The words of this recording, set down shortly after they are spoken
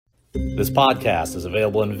This podcast is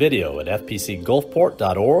available in video at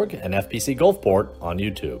fpcgulfport.org and FPC Gulfport on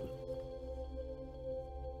YouTube.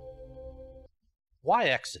 Why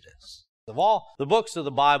Exodus? Of all the books of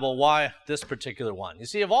the Bible, why this particular one? You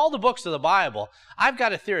see, of all the books of the Bible, I've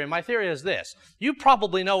got a theory. My theory is this. You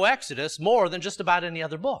probably know Exodus more than just about any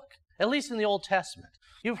other book, at least in the Old Testament.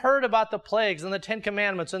 You've heard about the plagues and the Ten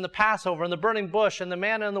Commandments and the Passover and the burning bush and the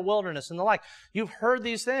manna in the wilderness and the like. You've heard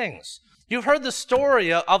these things. You've heard the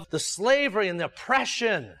story of the slavery and the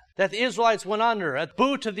oppression that the Israelites went under at the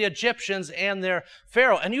boot of the Egyptians and their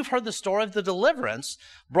Pharaoh. And you've heard the story of the deliverance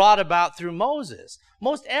brought about through Moses.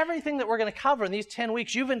 Most everything that we're going to cover in these 10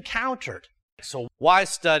 weeks, you've encountered. So why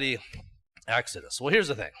study Exodus? Well, here's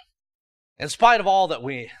the thing. In spite of all that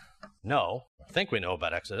we know, or think we know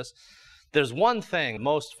about Exodus, there's one thing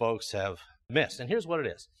most folks have missed, and here's what it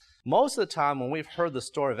is. Most of the time when we've heard the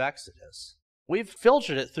story of Exodus, we've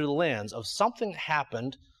filtered it through the lens of something that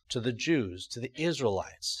happened to the Jews, to the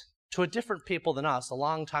Israelites, to a different people than us a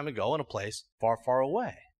long time ago in a place far, far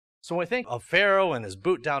away. So when we think of Pharaoh and his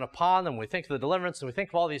boot down upon them, we think of the deliverance, and we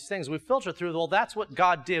think of all these things, we filter through, well, that's what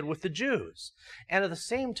God did with the Jews. And at the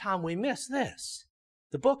same time, we miss this.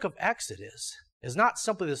 The book of Exodus is not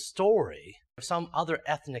simply the story of some other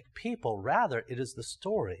ethnic people. Rather, it is the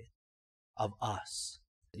story of us.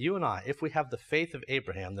 You and I, if we have the faith of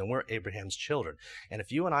Abraham, then we're Abraham's children. And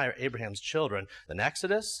if you and I are Abraham's children, then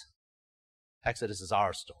Exodus is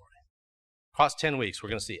our story. Across 10 weeks, we're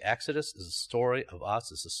going to see Exodus is a story of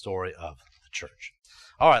us, it's a story of the church.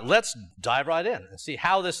 All right, let's dive right in and see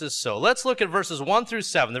how this is so. Let's look at verses 1 through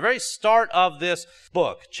 7, the very start of this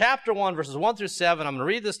book. Chapter 1, verses 1 through 7. I'm going to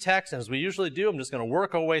read this text, and as we usually do, I'm just going to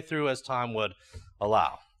work our way through as time would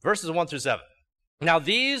allow. Verses 1 through 7. Now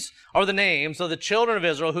these are the names of the children of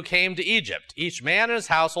Israel who came to Egypt. Each man in his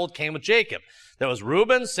household came with Jacob. There was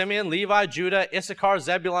Reuben, Simeon, Levi, Judah, Issachar,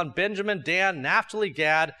 Zebulun, Benjamin, Dan, Naphtali,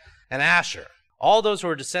 Gad, and Asher. All those who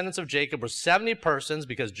were descendants of Jacob were 70 persons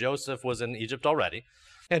because Joseph was in Egypt already.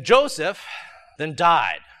 And Joseph then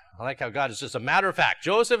died. I like how God is just a matter of fact.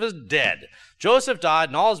 Joseph is dead. Joseph died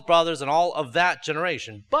and all his brothers and all of that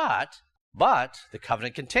generation. But the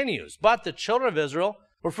covenant continues. But the children of Israel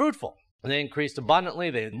were fruitful. And they increased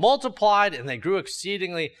abundantly. They multiplied and they grew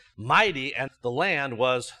exceedingly mighty. And the land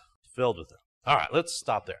was filled with them. All right, let's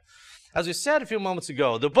stop there. As we said a few moments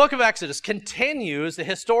ago, the book of Exodus continues the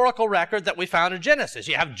historical record that we found in Genesis.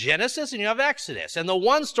 You have Genesis and you have Exodus. And the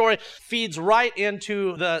one story feeds right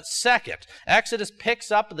into the second. Exodus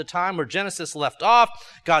picks up at the time where Genesis left off.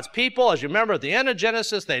 God's people, as you remember at the end of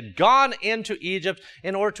Genesis, they'd gone into Egypt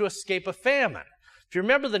in order to escape a famine. If you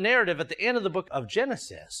remember the narrative at the end of the book of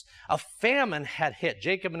Genesis, a famine had hit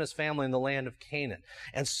Jacob and his family in the land of Canaan.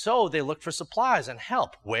 And so they looked for supplies and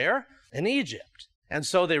help. Where? In Egypt. And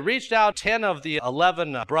so they reached out, 10 of the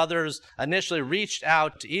 11 brothers initially reached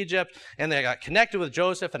out to Egypt, and they got connected with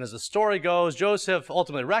Joseph. And as the story goes, Joseph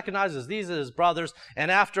ultimately recognizes these are his brothers. And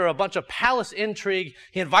after a bunch of palace intrigue,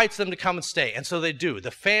 he invites them to come and stay. And so they do.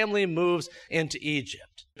 The family moves into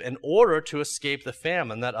Egypt in order to escape the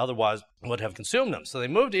famine that otherwise would have consumed them. So they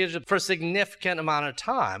moved to Egypt for a significant amount of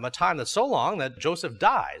time, a time that's so long that Joseph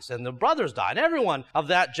dies, and the brothers die, and everyone of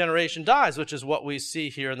that generation dies, which is what we see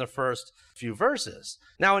here in the first few verses.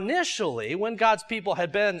 Now, initially, when God's people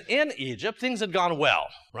had been in Egypt, things had gone well,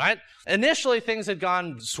 right? Initially, things had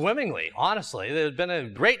gone swimmingly, honestly. It had been a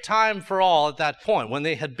great time for all at that point when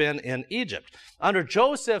they had been in Egypt. Under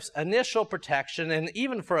Joseph's initial protection, and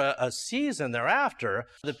even for a season thereafter,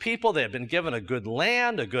 the people, they had been given a good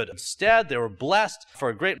land, a good stead. They were blessed for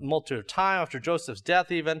a great multitude of time after Joseph's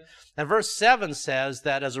death even. And verse 7 says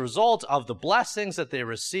that as a result of the blessings that they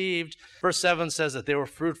received, verse 7 says that they were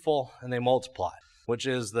fruitful and they multiplied, which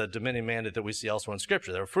is the dominion mandate that we see elsewhere in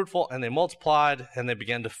Scripture. They were fruitful and they multiplied and they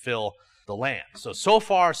began to fill the land. So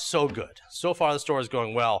far, so good. So far, the story is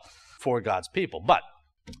going well for God's people. But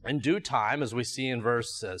in due time, as we see in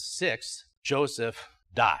verse 6, Joseph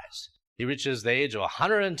dies. He reaches the age of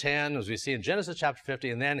 110, as we see in Genesis chapter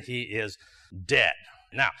 50, and then he is dead.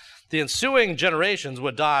 Now, the ensuing generations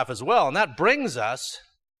would die off as well, and that brings us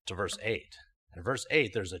to verse 8. In verse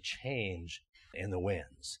 8, there's a change in the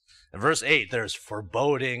winds. In verse 8, there's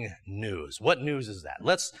foreboding news. What news is that?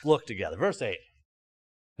 Let's look together. Verse 8.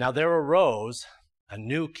 Now there arose a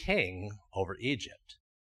new king over Egypt,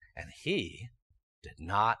 and he did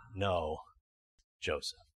not know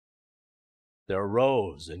Joseph. There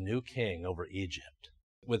arose a new king over Egypt.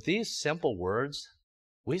 With these simple words,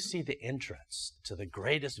 we see the entrance to the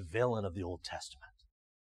greatest villain of the Old Testament.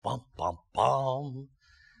 Bum, bum, bum.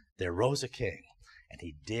 There rose a king, and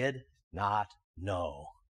he did not know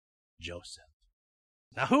Joseph.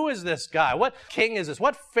 Now, who is this guy? What king is this?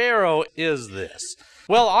 What Pharaoh is this?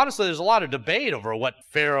 Well, honestly, there's a lot of debate over what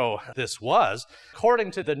Pharaoh this was.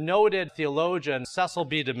 According to the noted theologian Cecil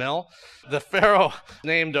B. DeMille, the Pharaoh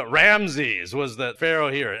named Ramses was the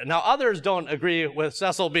Pharaoh here. Now, others don't agree with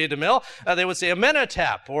Cecil B. DeMille. They would say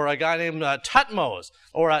Amenhotep, or a guy named Tutmos,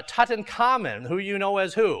 or Tutankhamun, who you know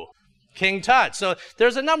as who? King Tut. So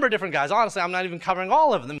there's a number of different guys. Honestly, I'm not even covering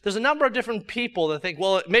all of them. There's a number of different people that think,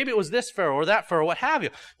 well, maybe it was this Pharaoh or that Pharaoh, what have you.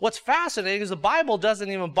 What's fascinating is the Bible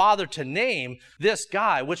doesn't even bother to name this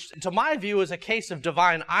guy, which to my view is a case of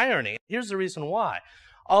divine irony. Here's the reason why.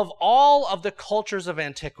 Of all of the cultures of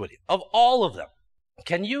antiquity, of all of them,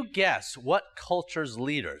 can you guess what culture's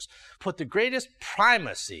leaders put the greatest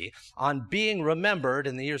primacy on being remembered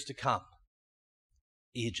in the years to come?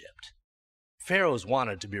 Egypt. Pharaohs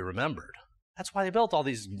wanted to be remembered. That's why they built all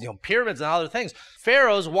these pyramids and other things.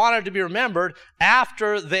 Pharaohs wanted to be remembered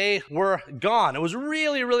after they were gone. It was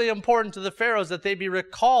really, really important to the pharaohs that they be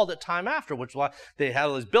recalled at time after, which is why they had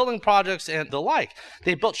all these building projects and the like.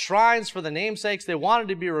 They built shrines for the namesakes. They wanted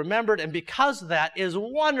to be remembered, and because of that is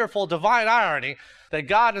wonderful divine irony that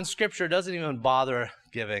God in Scripture doesn't even bother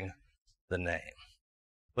giving the name.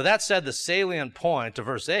 With that said, the salient point of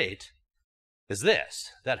verse 8 is this,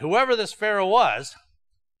 that whoever this Pharaoh was,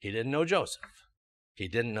 he didn't know Joseph. He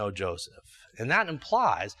didn't know Joseph. And that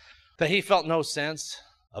implies that he felt no sense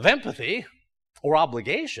of empathy or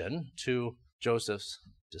obligation to Joseph's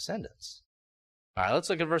descendants. All right, let's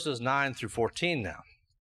look at verses 9 through 14 now.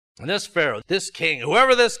 And this Pharaoh, this king,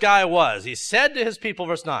 whoever this guy was, he said to his people,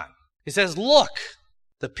 verse 9, he says, look,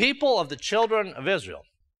 the people of the children of Israel,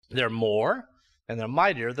 they're more and they're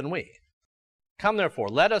mightier than we. Come therefore,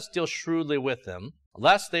 let us deal shrewdly with them,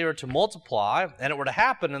 lest they were to multiply, and it were to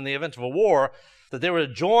happen in the event of a war, that they were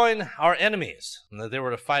to join our enemies, and that they were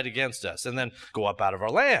to fight against us, and then go up out of our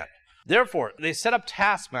land. Therefore, they set up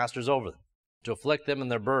taskmasters over them, to afflict them in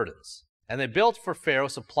their burdens. And they built for Pharaoh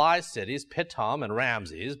supply cities, Pithom and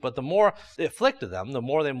Ramses, but the more they afflicted them, the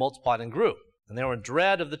more they multiplied and grew. And they were in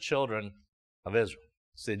dread of the children of Israel.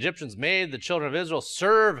 So the Egyptians made the children of Israel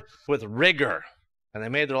serve with rigor, and they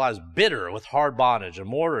made their lives bitter with hard bondage, and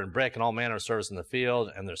mortar and brick and all manner of service in the field,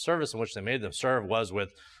 and their service in which they made them serve was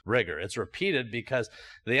with rigor. It's repeated because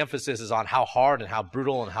the emphasis is on how hard and how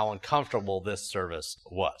brutal and how uncomfortable this service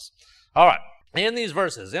was. All right, in these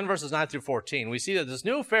verses, in verses 9 through 14, we see that this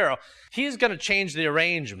new Pharaoh, he's going to change the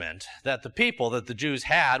arrangement that the Jews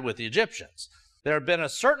had with the Egyptians. There had been a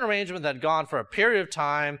certain arrangement that had gone for a period of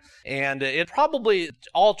time, and it probably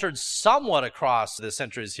altered somewhat across the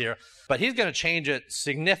centuries here, but he's going to change it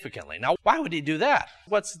significantly. Now, why would he do that?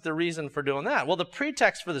 What's the reason for doing that? Well, the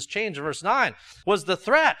pretext for this change in verse 9 was the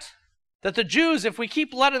threat that the Jews, if we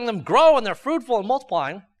keep letting them grow and they're fruitful and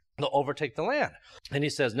multiplying, they'll overtake the land. And he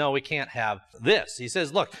says, no, we can't have this. He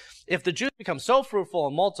says, look, if the Jews become so fruitful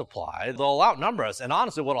and multiply, they'll outnumber us. And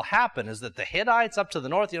honestly, what will happen is that the Hittites up to the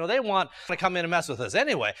north, they want to come in and mess with us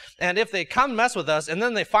anyway. And if they come mess with us and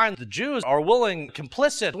then they find the Jews are willing,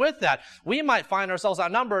 complicit with that, we might find ourselves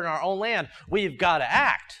outnumbered in our own land. We've got to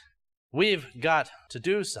act. We've got to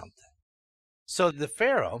do something. So the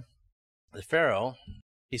Pharaoh,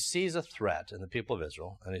 he sees a threat in the people of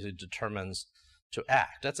Israel, and he determines to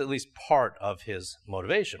act. That's at least part of his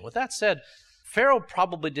motivation. With that said, Pharaoh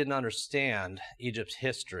probably didn't understand Egypt's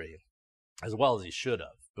history as well as he should have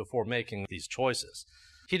before making these choices.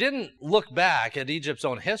 He didn't look back at Egypt's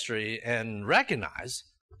own history and recognize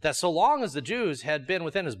that so long as the Jews had been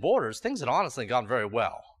within his borders, things had honestly gone very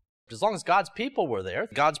well. As long as God's people were there,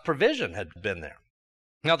 God's provision had been there.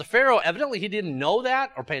 Now, the Pharaoh, evidently he didn't know that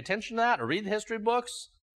or pay attention to that or read the history books,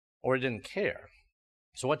 or he didn't care.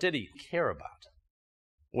 So what did he care about?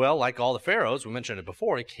 Well, like all the pharaohs, we mentioned it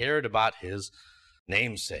before, he cared about his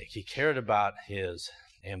namesake. He cared about his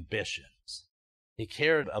ambitions. He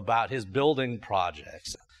cared about his building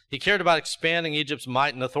projects. He cared about expanding Egypt's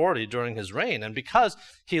might and authority during his reign. And because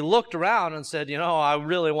he looked around and said, I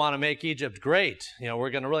really want to make Egypt great. We're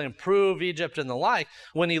going to really improve Egypt and the like.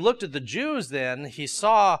 When he looked at the Jews then, he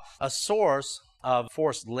saw a source of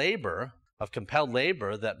forced labor, of compelled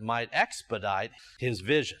labor that might expedite his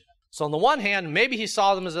vision. So on the one hand, maybe he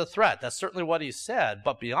saw them as a threat. That's certainly what he said.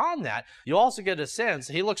 But beyond that, you also get a sense,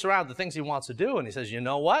 he looks around at the things he wants to do, and he says, you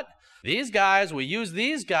know what? These guys, we use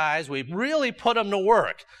these guys, we really put them to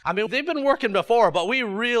work. I mean, they've been working before, but we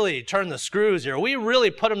really turn the screws here. We really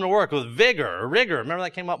put them to work with vigor or rigor. Remember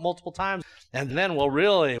that came up multiple times? And then we'll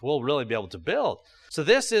really be able to build. So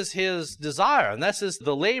this is his desire, and this is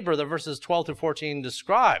the labor that verses 12 through 14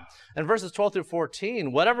 describe. And verses 12 through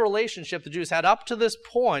 14, whatever relationship the Jews had up to this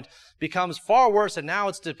point becomes far worse, and now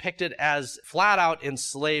it's depicted as flat-out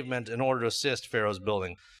enslavement in order to assist Pharaoh's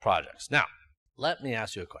building projects. Now, let me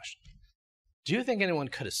ask you a question. Do you think anyone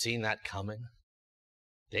could have seen that coming?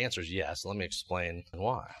 The answer is yes. Let me explain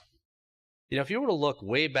why. If you were to look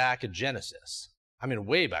way back at Genesis,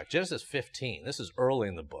 way back, Genesis 15, this is early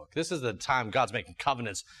in the book. This is the time God's making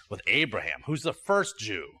covenants with Abraham, who's the first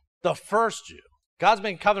Jew. The first Jew. God's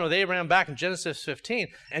making covenant with Abraham back in Genesis 15,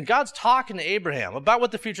 and God's talking to Abraham about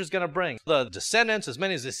what the future is going to bring. The descendants, as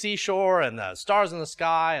many as the seashore, and the stars in the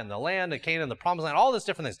sky, and the land of Canaan, the promised land, all these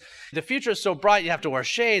different things. The future is so bright you have to wear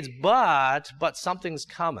shades, but something's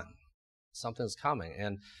coming. Something's coming.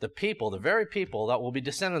 And the people, the very people that will be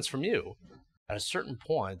descendants from you, at a certain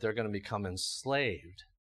point, they're going to become enslaved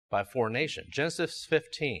by a foreign nation. Genesis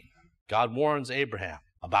 15, God warns Abraham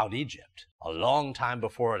about Egypt a long time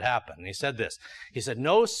before it happened. And he said this. He said,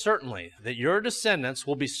 "Know certainly that your descendants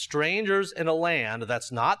will be strangers in a land that's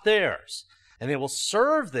not theirs, and they will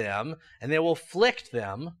serve them, and they will afflict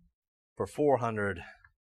them for 400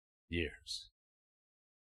 years."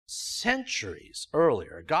 Centuries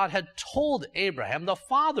earlier, God had told Abraham, the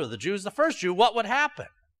father of the Jews, the first Jew, what would happen.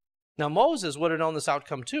 Now, Moses would have known this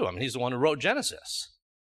outcome too. He's the one who wrote Genesis.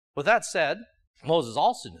 With that said, Moses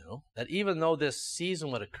also knew that even though this season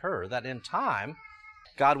would occur, that in time,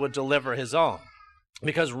 God would deliver his own.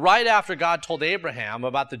 Because right after God told Abraham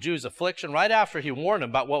about the Jews' affliction, right after he warned him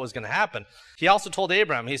about what was going to happen, he also told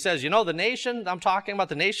Abraham, he says, the nation I'm talking about,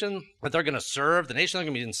 the nation that they're going to serve, the nation they're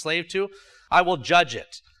going to be enslaved to, I will judge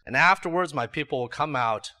it. And afterwards, my people will come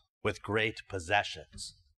out with great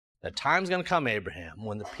possessions. The time's going to come, Abraham,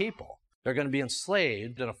 when the people, they're going to be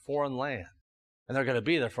enslaved in a foreign land. And they're going to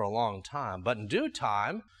be there for a long time. But in due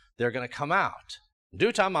time, they're going to come out. In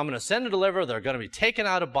due time, I'm going to send a deliverer. They're going to be taken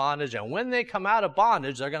out of bondage. And when they come out of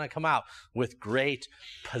bondage, they're going to come out with great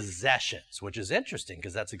possessions, which is interesting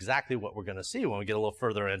because that's exactly what we're going to see when we get a little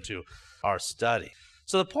further into our study.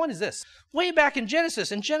 So the point is this. Way back in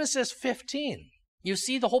Genesis 15, you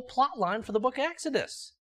see the whole plot line for the book of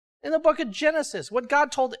Exodus. In the book of Genesis, what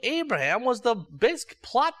God told Abraham was the basic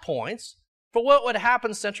plot points for what would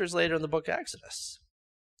happen centuries later in the book of Exodus.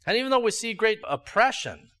 And even though we see great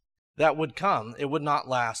oppression that would come, it would not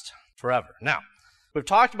last forever. Now, we've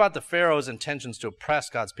talked about the Pharaoh's intentions to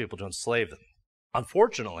oppress God's people, to enslave them.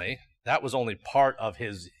 Unfortunately, that was only part of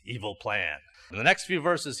his evil plan. In the next few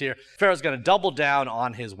verses here, Pharaoh's going to double down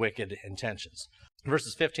on his wicked intentions.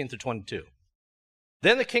 Verses 15 through 22.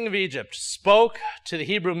 Then the king of Egypt spoke to the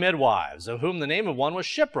Hebrew midwives, of whom the name of one was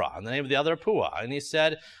Shiphrah, and the name of the other Puah. And he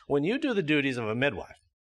said, "When you do the duties of a midwife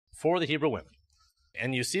for the Hebrew women,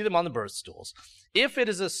 and you see them on the birth stools, if it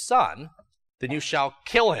is a son, then you shall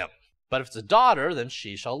kill him. But if it's a daughter, then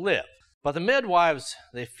she shall live." But the midwives,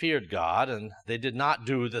 they feared God, and they did not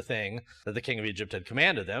do the thing that the king of Egypt had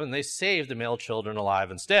commanded them, and they saved the male children alive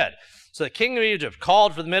instead. So the king of Egypt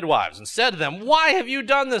called for the midwives and said to them, "Why have you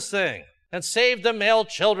done this thing and saved the male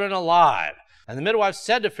children alive?" And the midwives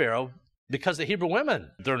said to Pharaoh, "Because the Hebrew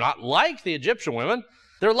women, they're not like the Egyptian women.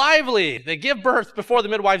 They're lively. They give birth before the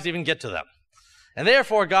midwives even get to them." And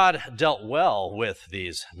therefore God dealt well with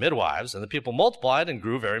these midwives, and the people multiplied and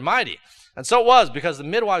grew very mighty. And so it was, because the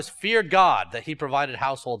midwives feared God, that he provided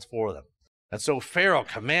households for them. And so Pharaoh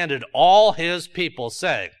commanded all his people,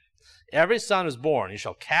 saying, "Every son who is born you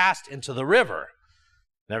shall cast into the river,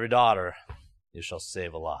 and every daughter you shall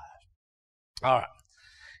save alive." All right.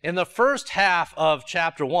 In the first half of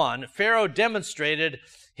chapter 1, Pharaoh demonstrated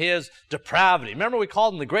his depravity. Remember, we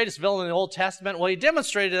called him the greatest villain in the Old Testament? Well, he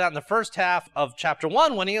demonstrated that in the first half of chapter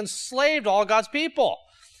 1 when he enslaved all God's people.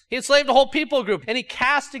 He enslaved a whole people group, and he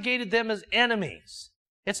castigated them as enemies.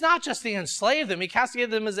 It's not just he enslaved them, he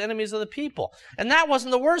castigated them as enemies of the people. And that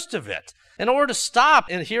wasn't the worst of it. In order to stop,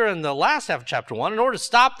 and here in the last half of chapter 1, in order to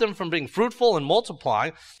stop them from being fruitful and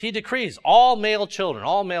multiplying, he decrees all male children,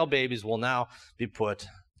 all male babies will now be put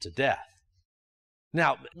to death.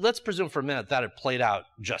 Now, let's presume for a minute that it played out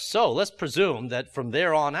just so. Let's presume that from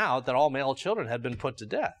there on out that all male children had been put to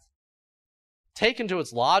death. Taken to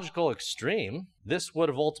its logical extreme, this would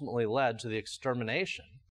have ultimately led to the extermination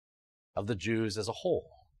of the Jews as a whole.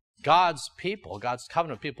 God's people, God's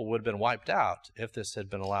covenant people, would have been wiped out if this had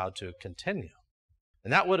been allowed to continue.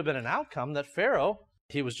 And that would have been an outcome that Pharaoh,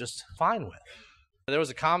 he was just fine with. There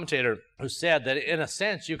was a commentator who said that in a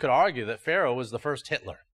sense you could argue that Pharaoh was the first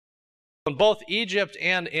Hitler. In both Egypt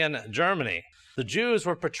and in Germany, the Jews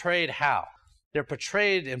were portrayed how? They're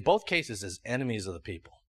portrayed in both cases as enemies of the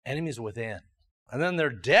people, enemies within. And then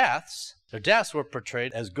their deaths were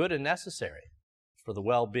portrayed as good and necessary for the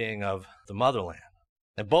well-being of the motherland.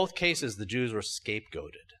 In both cases, the Jews were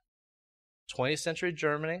scapegoated. 20th century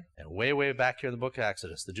Germany and way, way back here in the book of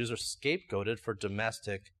Exodus, the Jews are scapegoated for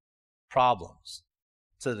domestic problems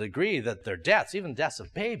to the degree that their deaths, even deaths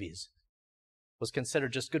of babies, was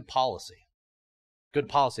considered just good policy. Good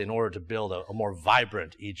policy in order to build a more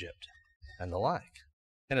vibrant Egypt and the like.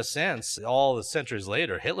 In a sense, all the centuries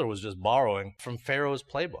later, Hitler was just borrowing from Pharaoh's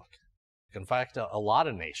playbook. In fact, a lot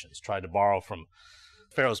of nations tried to borrow from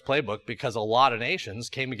Pharaoh's playbook because a lot of nations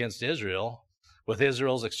came against Israel with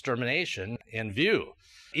Israel's extermination in view.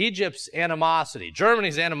 Egypt's animosity,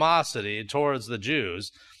 Germany's animosity towards the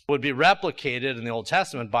Jews would be replicated in the Old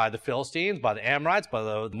Testament by the Philistines, by the Amorites, by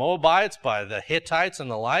the Moabites, by the Hittites and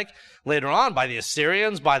the like. Later on, by the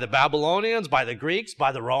Assyrians, by the Babylonians, by the Greeks,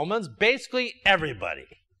 by the Romans. Basically, everybody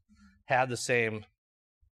had the same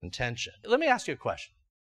intention. Let me ask you a question.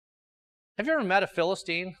 Have you ever met a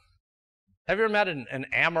Philistine? Have you ever met an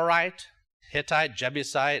Amorite, Hittite,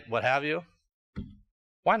 Jebusite, what have you?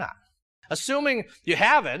 Why not? Assuming you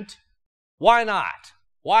haven't, why not?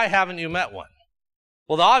 Why haven't you met one?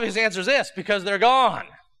 Well, the obvious answer is this: because they're gone.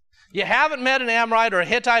 You haven't met an Amorite or a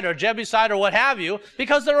Hittite or a Jebusite or what have you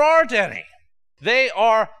because there aren't any. They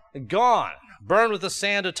are gone, burned with the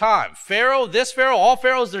sand of time. Pharaoh, this Pharaoh, all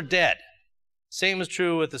pharaohs, they're dead. Same is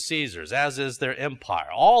true with the Caesars, as is their empire.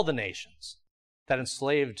 All the nations that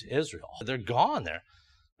enslaved Israel, they're gone.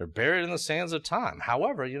 They're buried in the sands of time.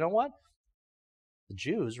 However, you know what? The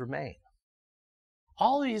Jews remain.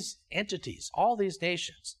 All these entities, all these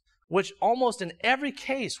nations, which almost in every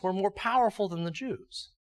case were more powerful than the Jews,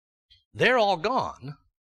 they're all gone.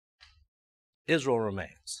 Israel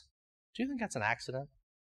remains. Do you think that's an accident?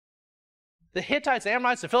 The Hittites, the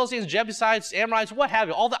Amorites, the Philistines, Jebusites, Amorites, what have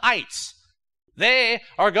you, all the ites, they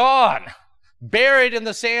are gone, buried in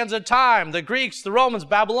the sands of time. The Greeks, the Romans,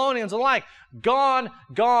 Babylonians, and the like, gone,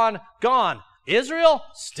 gone, gone. Israel,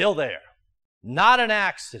 still there. Not an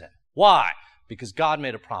accident. Why? Because God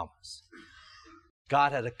made a promise.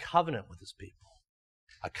 God had a covenant with his people,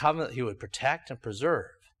 a covenant that he would protect and preserve.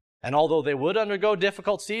 And although they would undergo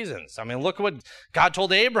difficult seasons, I mean, look at what God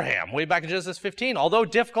told Abraham way back in Genesis 15. Although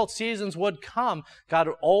difficult seasons would come, God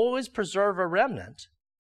would always preserve a remnant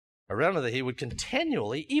that he would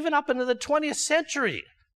continually, even up into the 20th century,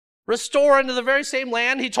 restore into the very same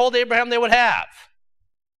land he told Abraham they would have.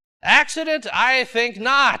 Accident? I think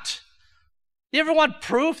not. You ever want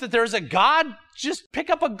proof that there's a God? Just pick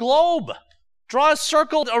up a globe. Draw a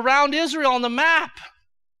circle around Israel on the map.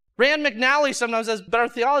 Rand McNally sometimes has better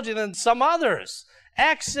theology than some others.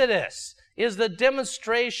 Exodus is the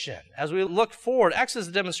demonstration, as we look forward, Exodus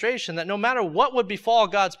is the demonstration that no matter what would befall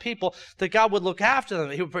God's people, that God would look after them,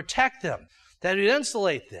 that he would protect them, that he would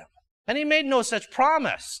insulate them. And he made no such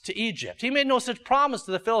promise to Egypt. He made no such promise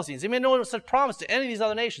to the Philistines. He made no such promise to any of these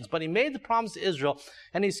other nations. But he made the promise to Israel,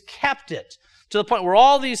 and he's kept it to the point where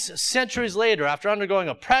all these centuries later, after undergoing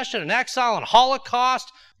oppression and exile and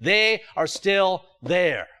Holocaust, they are still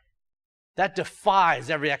there. That defies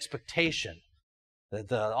every expectation that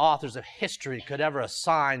the authors of history could ever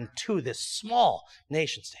assign to this small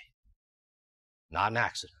nation state. Not an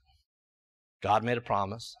accident. God made a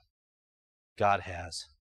promise. God has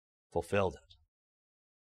fulfilled it.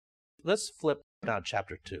 Let's flip now to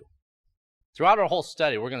chapter 2. Throughout our whole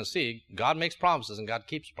study, we're going to see God makes promises and God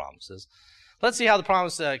keeps promises. Let's see how the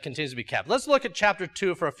promise continues to be kept. Let's look at chapter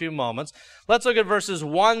 2 for a few moments. Let's look at verses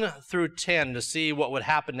 1 through 10 to see what would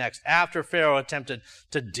happen next after Pharaoh attempted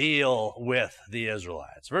to deal with the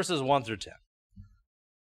Israelites. Verses 1 through 10.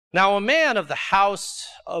 Now a man of the house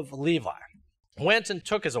of Levi went and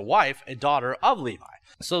took as a wife a daughter of Levi.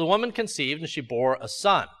 So the woman conceived, and she bore a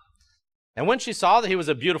son. And when she saw that he was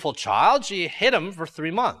a beautiful child, she hid him for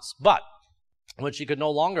 3 months. But when she could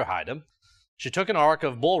no longer hide him, she took an ark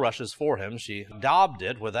of bulrushes for him. She daubed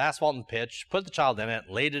it with asphalt and pitch, put the child in it,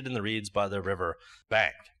 laid it in the reeds by the river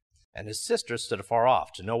bank. And his sister stood afar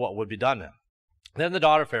off to know what would be done to him. Then the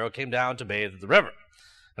daughter of Pharaoh came down to bathe at the river.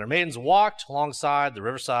 And her maidens walked alongside the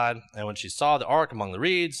riverside, and when she saw the ark among the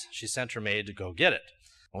reeds, she sent her maid to go get it.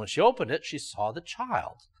 And when she opened it, she saw the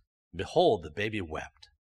child. Behold, the baby wept.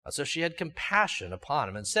 And so she had compassion upon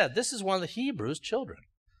him and said, "This is one of the Hebrews' children."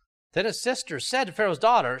 Then his sister said to Pharaoh's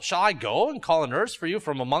daughter, "Shall I go and call a nurse for you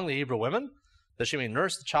from among the Hebrew women, that she may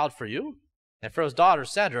nurse the child for you?" And Pharaoh's daughter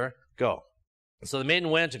said to her, "Go." And so the maiden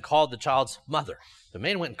went and called the child's mother. The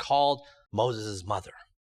maiden went and called Moses' mother.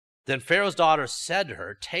 Then Pharaoh's daughter said to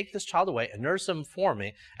her, "Take this child away and nurse him for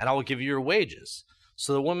me, and I will give you your wages."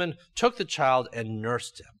 So the woman took the child and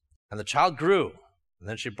nursed him. And the child grew. And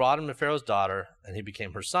then she brought him to Pharaoh's daughter, and he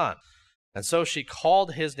became her son. And so she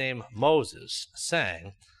called his name Moses,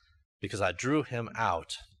 saying, because I drew him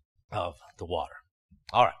out of the water.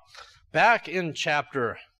 All right, back in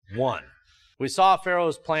chapter 1, we saw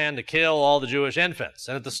Pharaoh's plan to kill all the Jewish infants.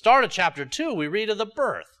 And at the start of chapter 2, we read of the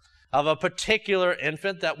birth of a particular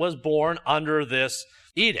infant that was born under this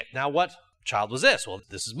edict. Now, what child was this? Well,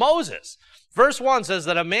 this is Moses. Verse 1 says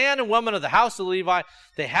that a man and woman of the house of Levi,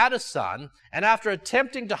 they had a son, and after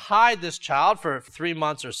attempting to hide this child for 3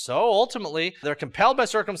 months or so, ultimately, they're compelled by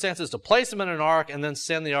circumstances to place him in an ark and then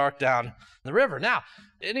send the ark down the river. Now,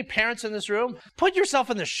 any parents in this room, put yourself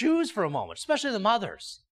in the shoes for a moment, especially the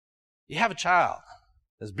mothers. You have a child,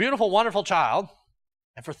 this beautiful, wonderful child,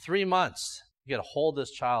 and for 3 months, you get to hold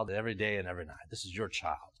this child every day and every night. This is your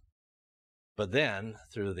child. But then,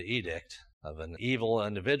 through the edict of an evil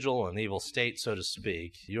individual, an evil state, so to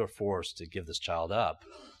speak, you're forced to give this child up,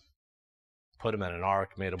 put him in an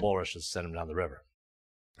ark, made a bulrush, and send him down the river.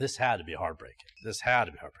 This had to be heartbreaking. This had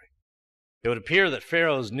to be heartbreaking. It would appear that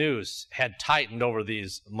Pharaoh's noose had tightened over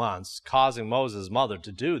these months, causing Moses' mother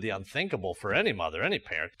to do the unthinkable for any mother, any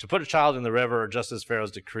parent, to put a child in the river just as Pharaoh's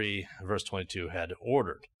decree, verse 22, had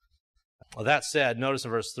ordered. Well, that said, notice in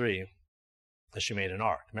verse 3, that she made an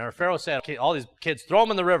ark. Remember, Pharaoh said, okay, all these kids, throw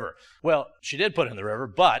them in the river. Well, she did put it in the river,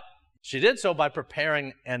 but she did so by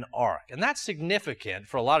preparing an ark. And that's significant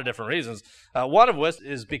for a lot of different reasons. One of which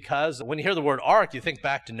is because when you hear the word ark, you think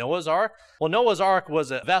back to Noah's ark. Well, Noah's ark was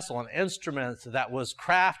a vessel, an instrument that was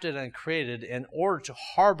crafted and created in order to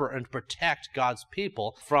harbor and protect God's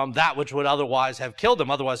people from that which would otherwise have killed them,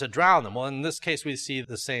 otherwise have drowned them. Well, in this case, we see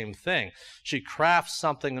the same thing. She crafts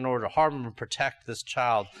something in order to harbor and protect this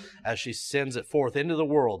child as she sends it forth into the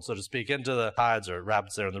world, so to speak, into the tides or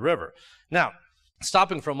rapids there in the river. Now,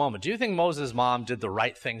 stopping for a moment, do you think Moses' mom did the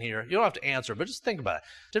right thing here? You don't have to answer, but just think about it.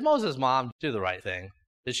 Did Moses' mom do the right thing?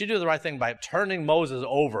 Did she do the right thing by turning Moses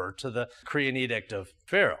over to the decree and edict of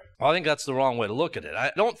Pharaoh? Well, I think that's the wrong way to look at it.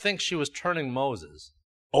 I don't think she was turning Moses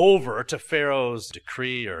over to Pharaoh's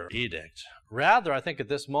decree or edict. Rather, I think at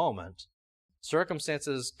this moment,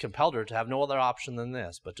 circumstances compelled her to have no other option than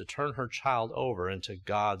this, but to turn her child over into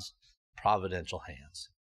God's providential hands.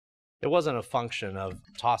 It wasn't a function of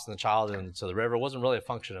tossing the child into the river. It wasn't really a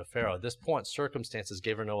function of Pharaoh. At this point, circumstances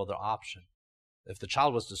gave her no other option. If the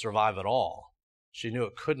child was to survive at all, she knew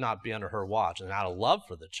it could not be under her watch. And out of love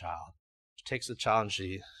for the child, she takes the child and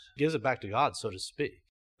she gives it back to God, so to speak.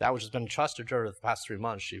 That which has been entrusted to her for the past 3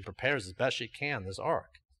 months, she prepares as best she can this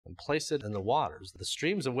ark and places it in the waters, the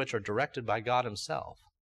streams of which are directed by God himself.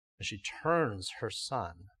 And she turns her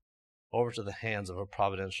son over to the hands of a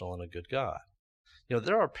providential and a good God. You know,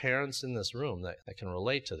 there are parents in this room that can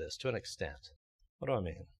relate to this to an extent. What do I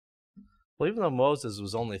mean? Well, even though Moses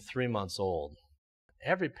was only 3 months old,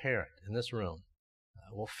 every parent in this room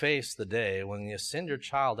will face the day when you send your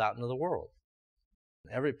child out into the world.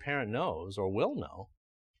 Every parent knows or will know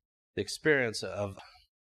the experience of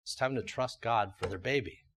it's time to trust God for their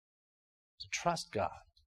baby. To trust God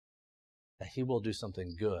that he will do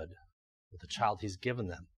something good with the child he's given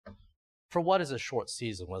them. For what is a short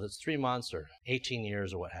season, whether it's 3 months or 18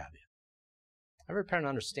 years or what have you. Every parent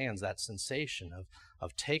understands that sensation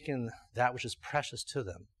of taking that which is precious to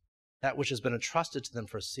them, that which has been entrusted to them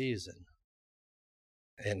for a season,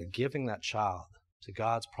 and giving that child to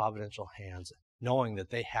God's providential hands, knowing that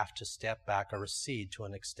they have to step back or recede to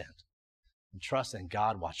an extent, and trusting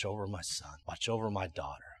God, watch over my son, watch over my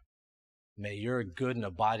daughter. May your good and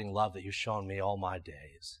abiding love that you've shown me all my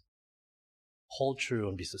days hold true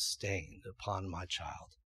and be sustained upon my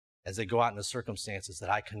child as they go out into circumstances that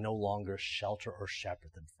I can no longer shelter or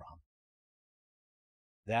shepherd them from.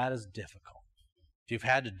 That is difficult. If you've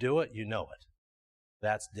had to do it, you know it.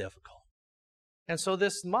 That's difficult. And so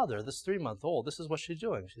this mother, this 3-month-old, this is what she's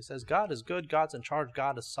doing. She says, God is good, God's in charge,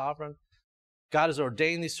 God is sovereign. God has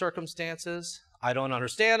ordained these circumstances. I don't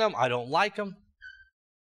understand them, I don't like them,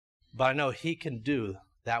 but I know he can do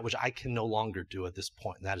that which I can no longer do at this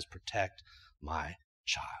point, and that is protect my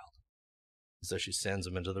child. So she sends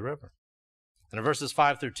him into the river. And in verses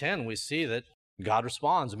 5 through 10, we see that God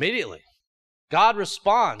responds immediately. God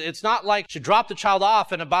responds. It's not like she dropped the child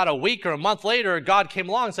off and about a week or a month later, God came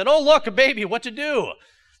along and said, oh, look, a baby, what to do?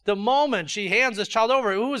 The moment she hands this child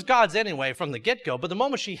over, who was God's anyway from the get-go, but the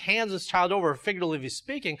moment she hands this child over, figuratively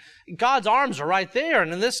speaking, God's arms are right there.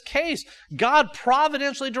 And in this case, God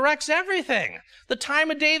providentially directs everything. The time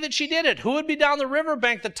of day that she did it, who would be down the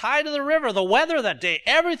riverbank, the tide of the river, the weather that day,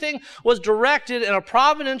 everything was directed in a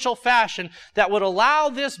providential fashion that would allow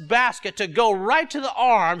this basket to go right to the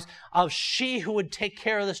arms of she who would take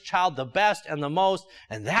care of this child the best and the most,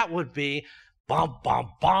 and that would be,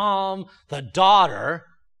 the daughter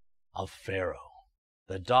of Pharaoh,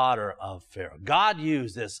 the daughter of Pharaoh. God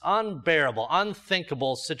used this unbearable,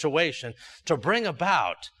 unthinkable situation to bring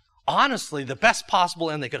about, honestly, the best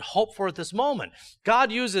possible end they could hope for at this moment.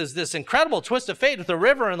 God uses this incredible twist of fate with the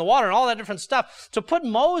river and the water and all that different stuff to put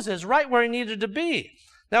Moses right where he needed to be.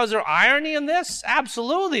 Now, is there irony in this?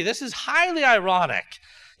 Absolutely. This is highly ironic.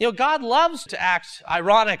 God loves to act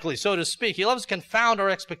ironically, so to speak. He loves to confound our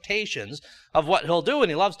expectations of what he'll do, and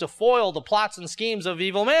he loves to foil the plots and schemes of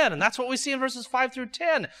evil men. And that's what we see in verses 5 through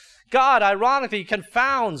 10. God, ironically,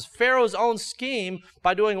 confounds Pharaoh's own scheme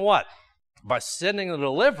by doing what? By sending the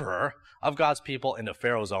deliverer of God's people into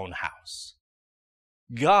Pharaoh's own house.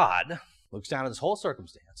 God looks down at this whole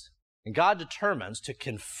circumstance, and God determines to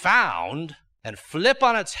confound and flip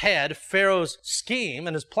on its head Pharaoh's scheme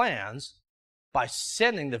and his plans by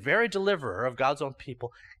sending the very deliverer of God's own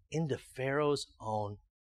people into Pharaoh's own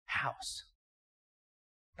house.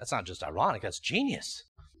 That's not just ironic, that's genius.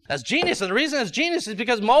 That's genius, and the reason it's genius is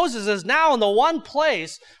because Moses is now in the one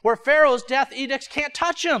place where Pharaoh's death edicts can't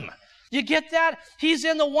touch him. You get that? He's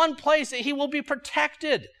in the one place that he will be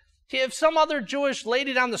protected. If some other Jewish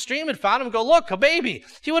lady down the stream had found him and go, look, a baby,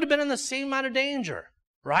 he would have been in the same amount of danger,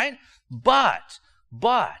 right? But,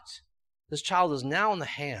 this child is now in the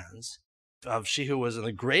hands of she who was in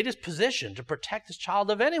the greatest position to protect this child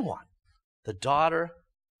of anyone, the daughter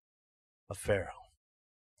of Pharaoh.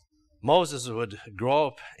 Moses would grow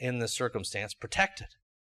up in this circumstance protected.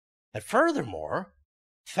 And furthermore,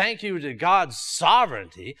 thank you to God's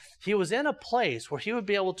sovereignty, he was in a place where he would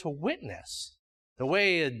be able to witness the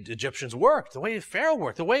way Egyptians worked, the way Pharaoh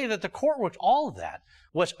worked, the way that the court worked, all of that,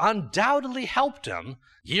 which undoubtedly helped him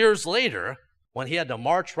years later when he had to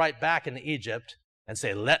march right back into Egypt and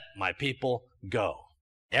say, let my people go.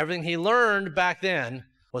 Everything he learned back then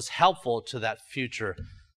was helpful to that future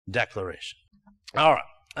declaration. All right,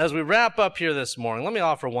 as we wrap up here this morning, let me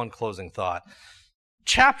offer one closing thought.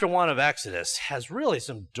 Chapter 1 of Exodus has really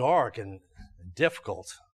some dark and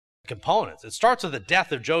difficult components. It starts with the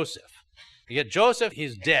death of Joseph. You get Joseph,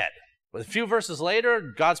 he's dead. But a few verses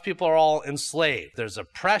later, God's people are all enslaved. There's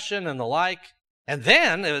oppression and the like. And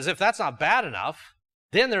then, as if that's not bad enough,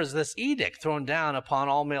 then there's this edict thrown down upon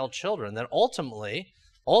all male children that ultimately,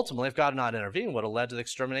 if God had not intervened, would have led to the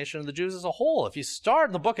extermination of the Jews as a whole. If you start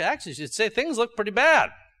in the book of Exodus, you'd say things look pretty bad.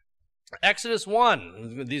 Exodus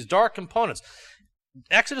 1, these dark components.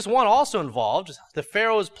 Exodus 1 also involved the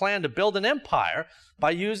Pharaoh's plan to build an empire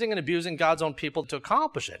by using and abusing God's own people to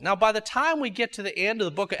accomplish it. Now, by the time we get to the end of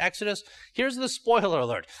the book of Exodus, here's the spoiler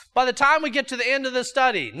alert. By the time we get to the end of the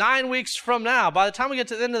study, 9 weeks from now, by the time we get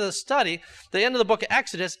to the end of the study, the end of the book of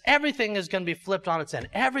Exodus, everything is going to be flipped on its end.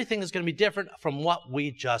 Everything is going to be different from what we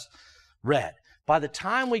just read. By the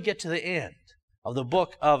time we get to the end of the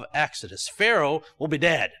book of Exodus, Pharaoh will be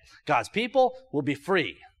dead. God's people will be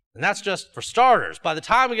free. And that's just for starters. By the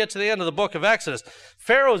time we get to the end of the book of Exodus,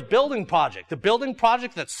 Pharaoh's building project, the building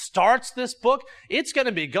project that starts this book, it's going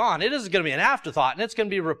to be gone. It is going to be an afterthought, and it's going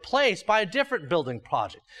to be replaced by a different building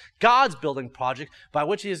project. God's building project by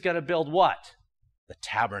which he is going to build what? The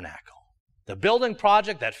tabernacle. The building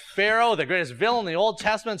project that Pharaoh, the greatest villain in the Old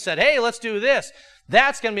Testament, said, hey, let's do this.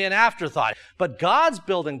 That's going to be an afterthought. But God's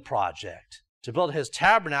building project, to build his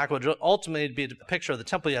tabernacle, would ultimately be a picture of the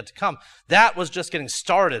temple yet to come. That was just getting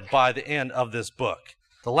started by the end of this book.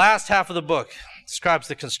 The last half of the book describes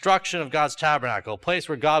the construction of God's tabernacle, a place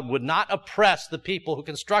where God would not oppress the people who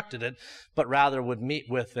constructed it, but rather would meet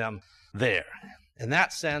with them there. In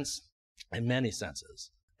that sense, in many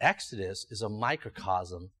senses, Exodus is a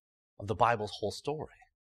microcosm of the Bible's whole story.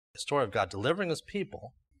 The story of God delivering his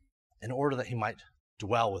people in order that he might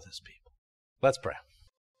dwell with his people. Let's pray.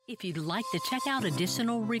 If you'd like to check out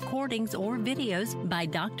additional recordings or videos by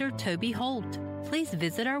Dr. Toby Holt, please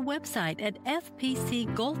visit our website at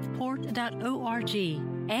fpcgulfport.org.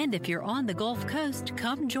 And if you're on the Gulf Coast,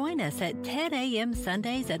 come join us at 10 a.m.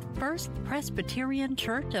 Sundays at First Presbyterian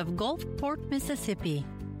Church of Gulfport, Mississippi.